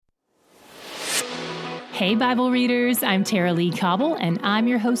Hey, Bible readers, I'm Tara Lee Cobble, and I'm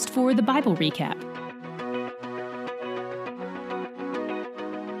your host for the Bible Recap.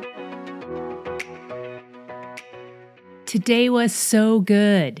 Today was so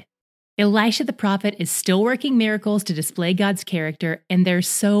good. Elisha the prophet is still working miracles to display God's character, and there's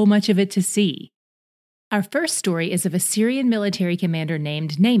so much of it to see. Our first story is of a Syrian military commander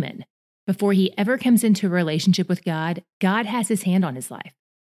named Naaman. Before he ever comes into a relationship with God, God has his hand on his life.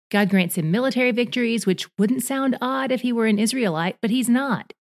 God grants him military victories, which wouldn't sound odd if he were an Israelite, but he's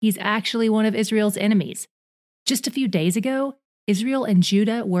not. He's actually one of Israel's enemies. Just a few days ago, Israel and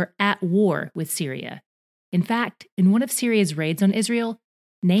Judah were at war with Syria. In fact, in one of Syria's raids on Israel,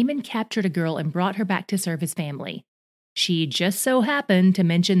 Naaman captured a girl and brought her back to serve his family. She just so happened to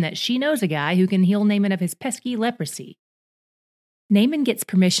mention that she knows a guy who can heal Naaman of his pesky leprosy. Naaman gets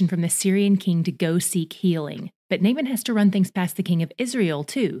permission from the Syrian king to go seek healing, but Naaman has to run things past the king of Israel,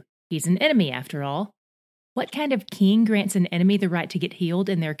 too. He's an enemy, after all. What kind of king grants an enemy the right to get healed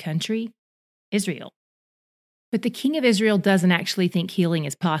in their country? Israel. But the king of Israel doesn't actually think healing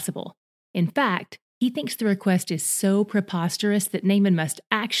is possible. In fact, he thinks the request is so preposterous that Naaman must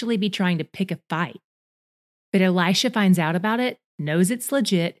actually be trying to pick a fight. But Elisha finds out about it, knows it's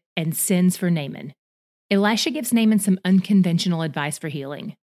legit, and sends for Naaman. Elisha gives Naaman some unconventional advice for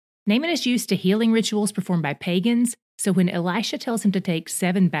healing. Naaman is used to healing rituals performed by pagans, so when Elisha tells him to take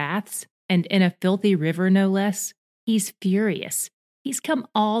 7 baths, and in a filthy river no less, he's furious. He's come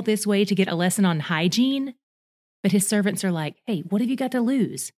all this way to get a lesson on hygiene, but his servants are like, hey, what have you got to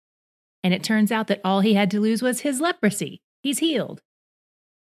lose? And it turns out that all he had to lose was his leprosy. He's healed.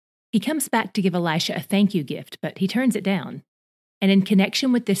 He comes back to give Elisha a thank you gift, but he turns it down. And in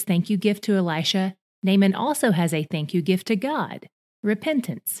connection with this thank you gift to Elisha, Naaman also has a thank you gift to God,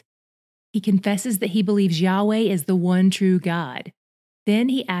 repentance. He confesses that he believes Yahweh is the one true God. Then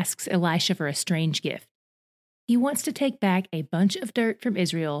he asks Elisha for a strange gift. He wants to take back a bunch of dirt from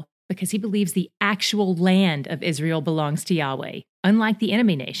Israel because he believes the actual land of Israel belongs to Yahweh, unlike the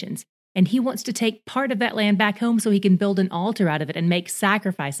enemy nations. And he wants to take part of that land back home so he can build an altar out of it and make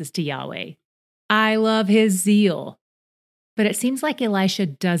sacrifices to Yahweh. I love his zeal. But it seems like Elisha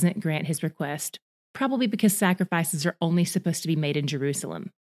doesn't grant his request, probably because sacrifices are only supposed to be made in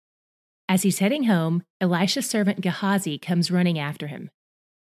Jerusalem. As he's heading home, Elisha's servant Gehazi comes running after him.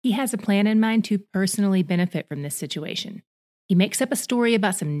 He has a plan in mind to personally benefit from this situation. He makes up a story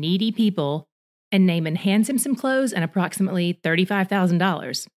about some needy people, and Naaman hands him some clothes and approximately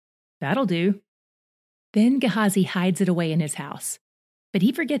 $35,000. That'll do. Then Gehazi hides it away in his house. But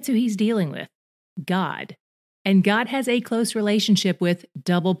he forgets who he's dealing with. God. And God has a close relationship with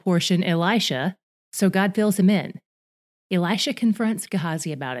double portion Elisha, so God fills him in. Elisha confronts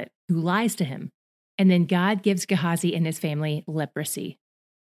Gehazi about it, who lies to him. And then God gives Gehazi and his family leprosy.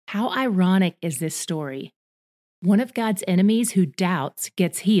 How ironic is this story? One of God's enemies who doubts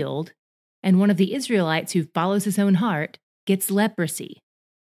gets healed, and one of the Israelites who follows his own heart gets leprosy.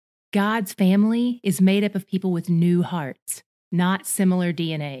 God's family is made up of people with new hearts, not similar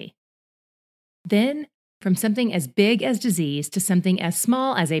DNA. Then, from something as big as disease to something as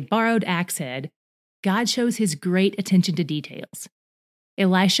small as a borrowed axe head, God shows his great attention to details.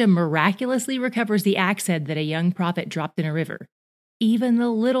 Elisha miraculously recovers the axe head that a young prophet dropped in a river. Even the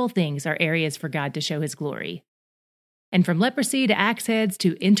little things are areas for God to show his glory. And from leprosy to axe heads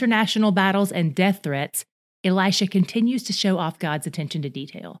to international battles and death threats, Elisha continues to show off God's attention to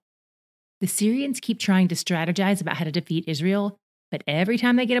detail. The Syrians keep trying to strategize about how to defeat Israel, but every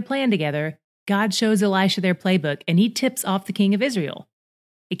time they get a plan together, God shows Elisha their playbook and he tips off the king of Israel.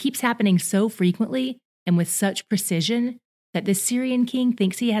 It keeps happening so frequently and with such precision that the Syrian king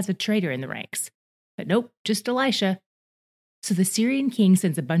thinks he has a traitor in the ranks. But nope, just Elisha. So the Syrian king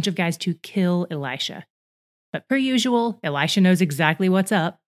sends a bunch of guys to kill Elisha. But per usual, Elisha knows exactly what's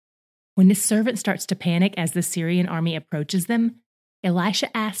up. When his servant starts to panic as the Syrian army approaches them,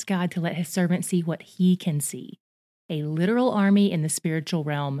 Elisha asks God to let his servant see what he can see, a literal army in the spiritual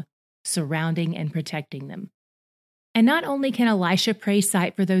realm, surrounding and protecting them. And not only can Elisha pray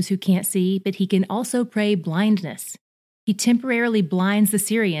sight for those who can't see, but he can also pray blindness. He temporarily blinds the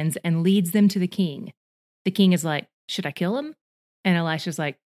Syrians and leads them to the king. The king is like, should I kill him? And Elisha's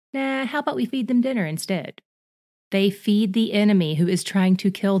like, nah, how about we feed them dinner instead? They feed the enemy who is trying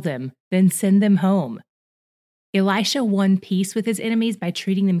to kill them, then send them home. Elisha won peace with his enemies by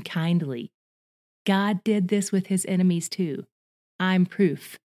treating them kindly. God did this with his enemies too. I'm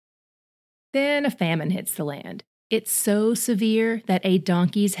proof. Then a famine hits the land. It's so severe that a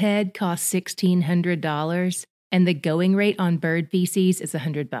donkey's head costs $1,600, and the going rate on bird feces is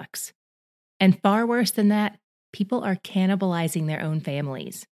 $100. And far worse than that, people are cannibalizing their own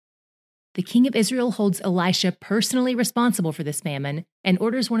families. The king of Israel holds Elisha personally responsible for this famine and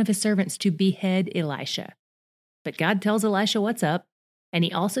orders one of his servants to behead Elisha. But God tells Elisha what's up, and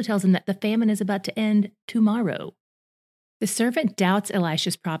he also tells him that the famine is about to end tomorrow. The servant doubts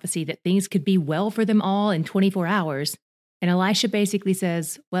Elisha's prophecy that things could be well for them all in 24 hours, and Elisha basically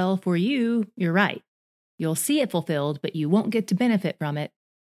says, well, for you, you're right. You'll see it fulfilled, but you won't get to benefit from it.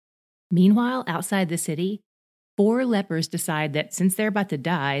 Meanwhile, outside the city, 4 lepers decide that since they're about to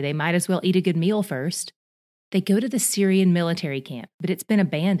die, they might as well eat a good meal first. They go to the Syrian military camp, but it's been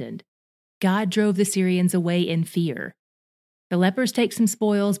abandoned. God drove the Syrians away in fear. The lepers take some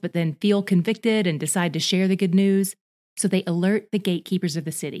spoils, but then feel convicted and decide to share the good news, so they alert the gatekeepers of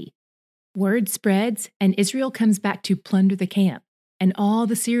the city. Word spreads, and Israel comes back to plunder the camp, and all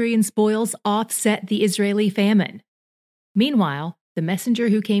the Syrian spoils offset the Israeli famine. Meanwhile, the messenger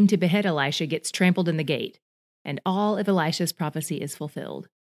who came to behead Elisha gets trampled in the gate, and all of Elisha's prophecy is fulfilled.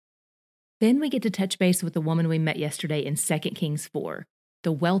 Then we get to touch base with the woman we met yesterday in 2 Kings 4,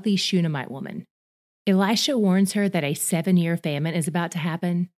 the wealthy Shunammite woman. Elisha warns her that a 7-year famine is about to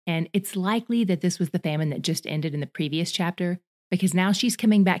happen, and it's likely that this was the famine that just ended in the previous chapter, because now she's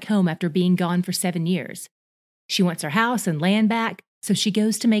coming back home after being gone for 7 years. She wants her house and land back, so she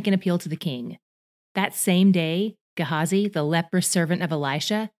goes to make an appeal to the king. That same day, Gehazi, the leprous servant of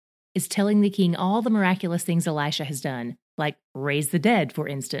Elisha, is telling the king all the miraculous things Elisha has done, like raise the dead, for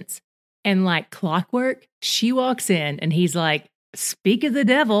instance. And like clockwork, she walks in and he's like, speak of the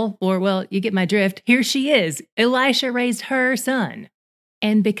devil, or well, you get my drift, here she is. Elisha raised her son.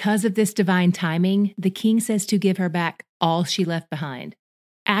 And because of this divine timing, the king says to give her back all she left behind.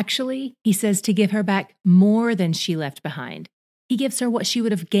 Actually, he says to give her back more than she left behind. He gives her what she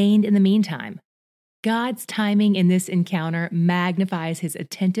would have gained in the meantime. God's timing in this encounter magnifies his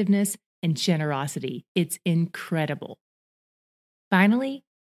attentiveness and generosity. It's incredible. Finally,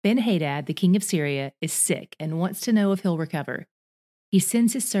 Ben-Hadad, the king of Syria, is sick and wants to know if he'll recover. He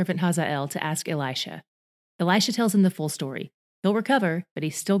sends his servant Hazael to ask Elisha. Elisha tells him the full story. He'll recover, but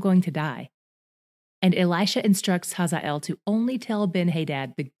he's still going to die. And Elisha instructs Hazael to only tell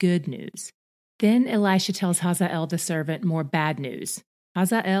Ben-Hadad the good news. Then Elisha tells Hazael the servant more bad news.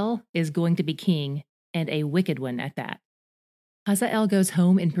 Hazael is going to be king, and a wicked one at that. Hazael goes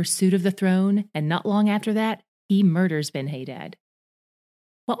home in pursuit of the throne, and not long after that, he murders Ben-Hadad.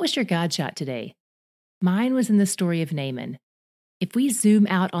 What was your God shot today? Mine was in the story of Naaman. If we zoom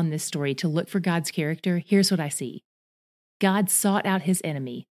out on this story to look for God's character, here's what I see. God sought out his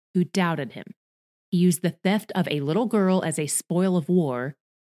enemy, who doubted him. He used the theft of a little girl as a spoil of war,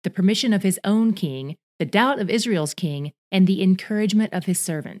 the permission of his own king, the doubt of Israel's king, and the encouragement of his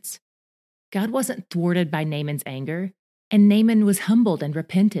servants. God wasn't thwarted by Naaman's anger, and Naaman was humbled and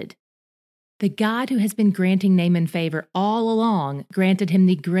repented. The God who has been granting Naaman favor all along granted him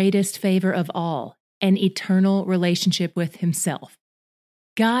the greatest favor of all, an eternal relationship with himself.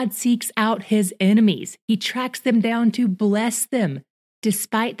 God seeks out his enemies. He tracks them down to bless them.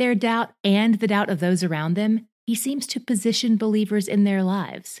 Despite their doubt and the doubt of those around them, he seems to position believers in their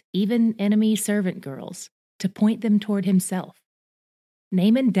lives, even enemy servant girls, to point them toward himself.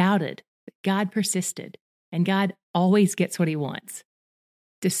 Naaman doubted, but God persisted, and God always gets what he wants.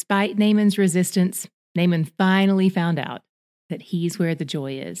 Despite Naaman's resistance, Naaman finally found out that he's where the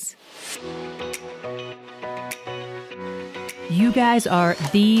joy is. You guys are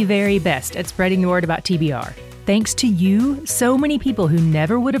the very best at spreading the word about TBR. Thanks to you, so many people who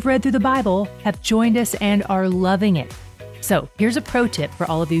never would have read through the Bible have joined us and are loving it. So here's a pro tip for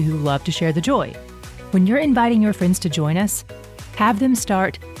all of you who love to share the joy. When you're inviting your friends to join us, have them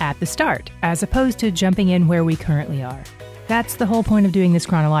start at the start, as opposed to jumping in where we currently are. That's the whole point of doing this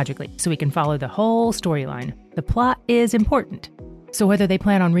chronologically, so we can follow the whole storyline. The plot is important. So whether they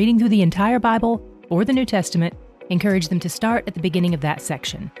plan on reading through the entire Bible or the New Testament, encourage them to start at the beginning of that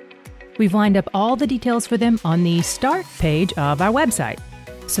section. We've lined up all the details for them on the Start page of our website.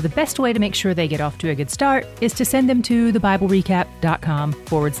 So the best way to make sure they get off to a good start is to send them to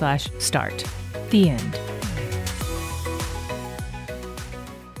thebiblerecap.com/start. The end.